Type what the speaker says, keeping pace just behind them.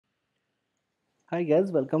Hi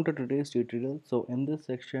guys, welcome to today's tutorial. So in this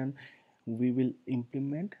section we will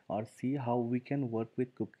implement or see how we can work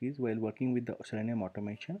with cookies while working with the Selenium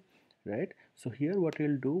automation, right? So here what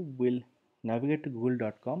we'll do, we'll navigate to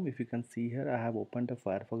google.com. If you can see here, I have opened a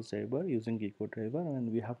Firefox driver using Driver,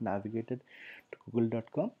 and we have navigated to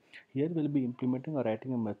google.com. Here we'll be implementing or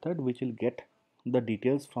writing a method which will get the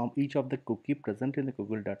details from each of the cookie present in the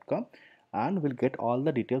google.com, and we'll get all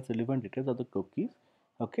the details, relevant details of the cookies,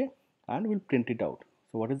 okay, and we'll print it out.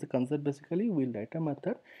 So what is the concept? Basically we'll write a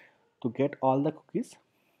method to get all the cookies,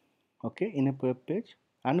 okay, in a web page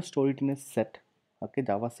and store it in a set, okay,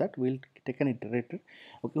 Java set. We'll take an iterator,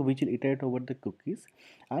 okay, which will iterate over the cookies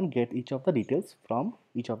and get each of the details from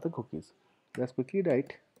each of the cookies. Let's quickly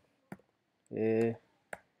write a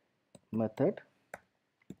method.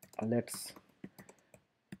 Let's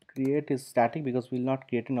create is static because we'll not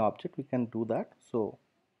create an object. We can do that. So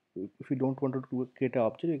if you don't want to create an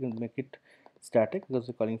object, you can make it static because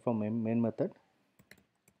we're calling from main method.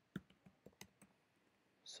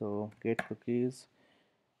 So get cookies,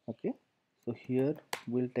 okay. So here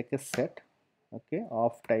we'll take a set, okay,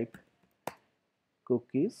 of type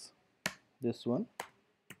cookies, this one.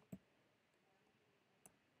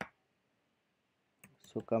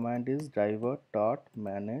 So command is driver dot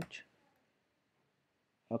manage,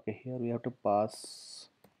 okay. Here we have to pass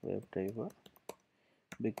Webdriver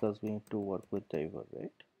because we need to work with driver,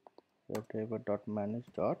 right? Webdriver dot manage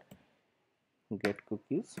dot get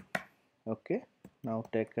cookies, okay. Now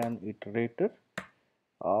take an iterator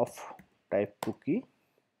of type cookie,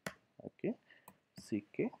 okay,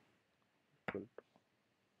 ck equal to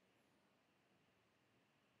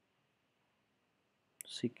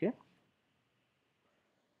ck,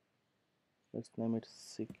 let's name it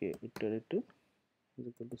ck iterator is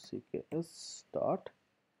equal to cks dot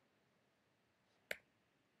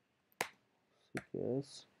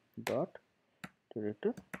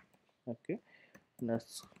iterator, okay.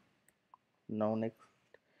 Next, next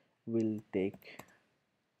we'll take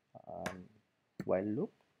while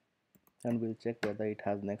loop, and we'll check whether it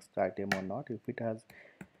has next item or not. If it has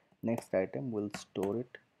next item, we'll store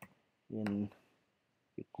it in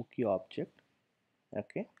a cookie object,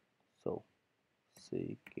 okay. So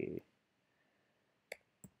ck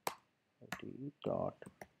dot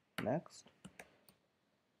next.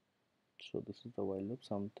 So this is the while loop,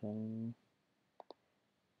 something,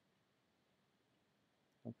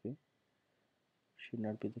 okay, should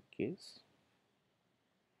not be the case.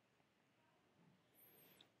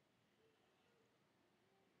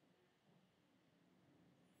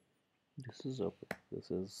 This is okay, this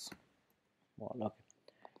is small, okay.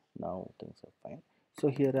 Now things are fine. So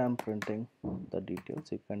here I am printing the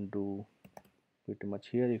details. You can do pretty much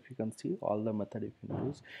here. If you can see all the method you can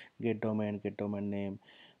use: get domain name,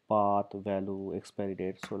 path, value, expiry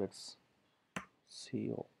date. So let's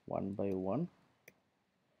see one by one.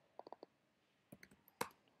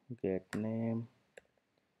 Get name,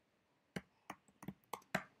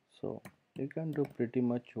 so you can do pretty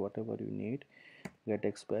much whatever you need. Get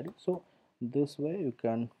expiry. So this way you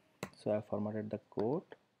can, so I formatted the code,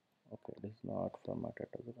 okay. It is not formatted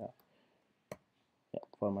as well. Yeah,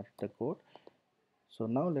 formatted the code. So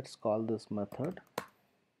now let's call this method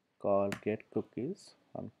called get cookies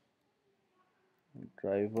on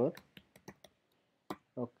driver,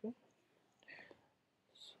 okay.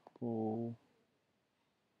 So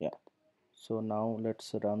yeah, so now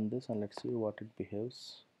let's run this and let's see what it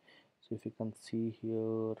behaves. So if you can see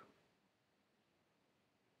here,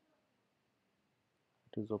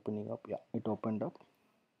 it is opening up. Yeah, it opened up.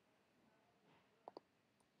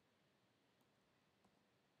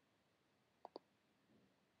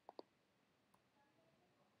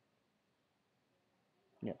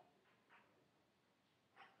 Yeah,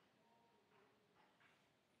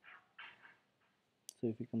 so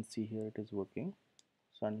if you can see here, it is working.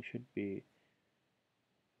 So and you should be,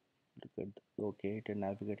 look at, okay, it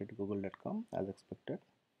navigated to google.com as expected,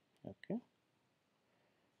 okay.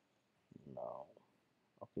 Now,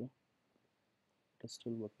 okay, it is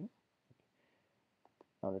still working.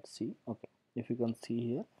 Now let's see, okay. If you can see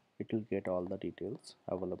here, it will get all the details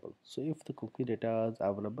available. So if the cookie data is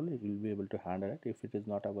available, it will be able to handle it. If it is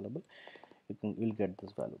not available, you'll get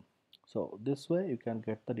this value. So this way you can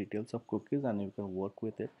get the details of cookies and you can work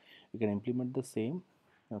with it. You can implement the same,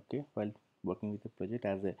 okay, while working with the project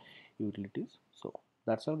as a utilities. So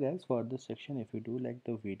that's all guys for this section. If you do like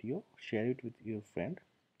the video, share it with your friend,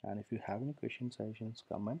 and if you have any questions, suggestions,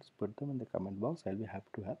 comments, put them in the comment box. I'll be happy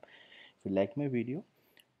to help. If you like my video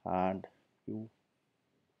and you,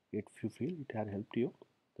 if you feel it had helped you,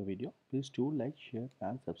 the video, please do like, share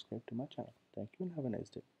and subscribe to my channel. Thank you and have a nice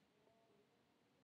day.